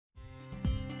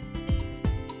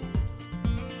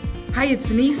Hi, it's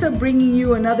Anissa bringing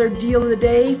you another deal of the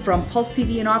day from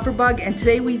PulseTV and OfferBug, and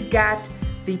today we've got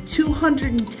the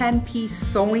 210-piece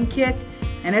sewing kit,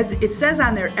 and as it says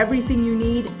on there, everything you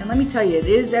need, and let me tell you, it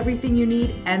is everything you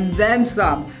need and then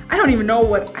some. I don't even know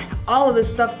what all of this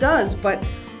stuff does, but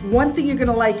one thing you're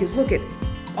gonna like is look at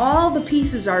all the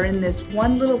pieces are in this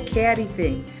one little caddy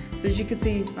thing. So as you can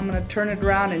see, I'm gonna turn it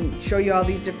around and show you all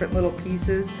these different little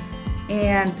pieces.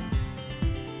 And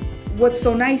what's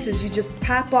so nice is you just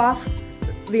pop off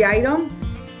the item.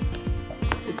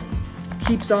 It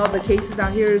keeps all the cases. Now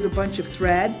here's a bunch of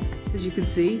thread, as you can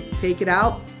see. Take it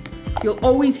out. You'll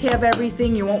always have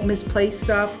everything. You won't misplace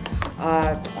stuff.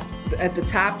 At the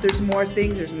top there's more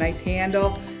things. There's a nice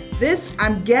handle. This,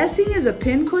 I'm guessing, is a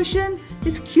pin cushion.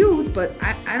 It's cute, but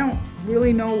I don't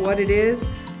really know what it is.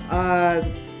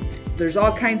 There's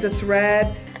all kinds of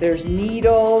thread. There's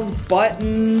needles,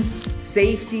 buttons,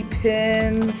 safety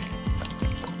pins,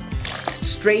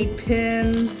 straight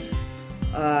pins,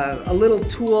 a little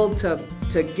tool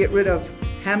to get rid of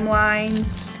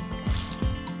hemlines,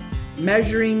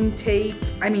 measuring tape.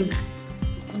 I mean,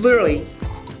 literally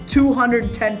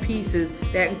 210 pieces.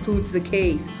 That includes the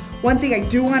case. One thing I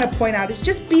do want to point out is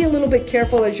just be a little bit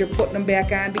careful as you're putting them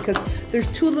back on, because there's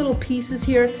two little pieces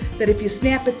here that if you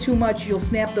snap it too much, you'll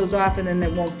snap those off and then they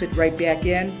won't fit right back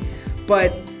in.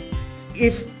 But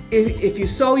if you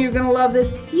sew, you're gonna love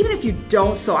this. Even if you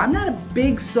don't sew, I'm not a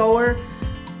big sewer,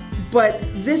 but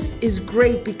this is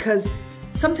great because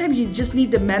sometimes you just need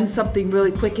to mend something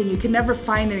really quick and you can never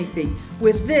find anything.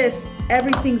 With this,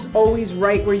 everything's always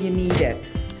right where you need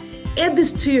it. Add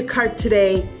this to your cart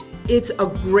today. It's a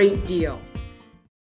great deal.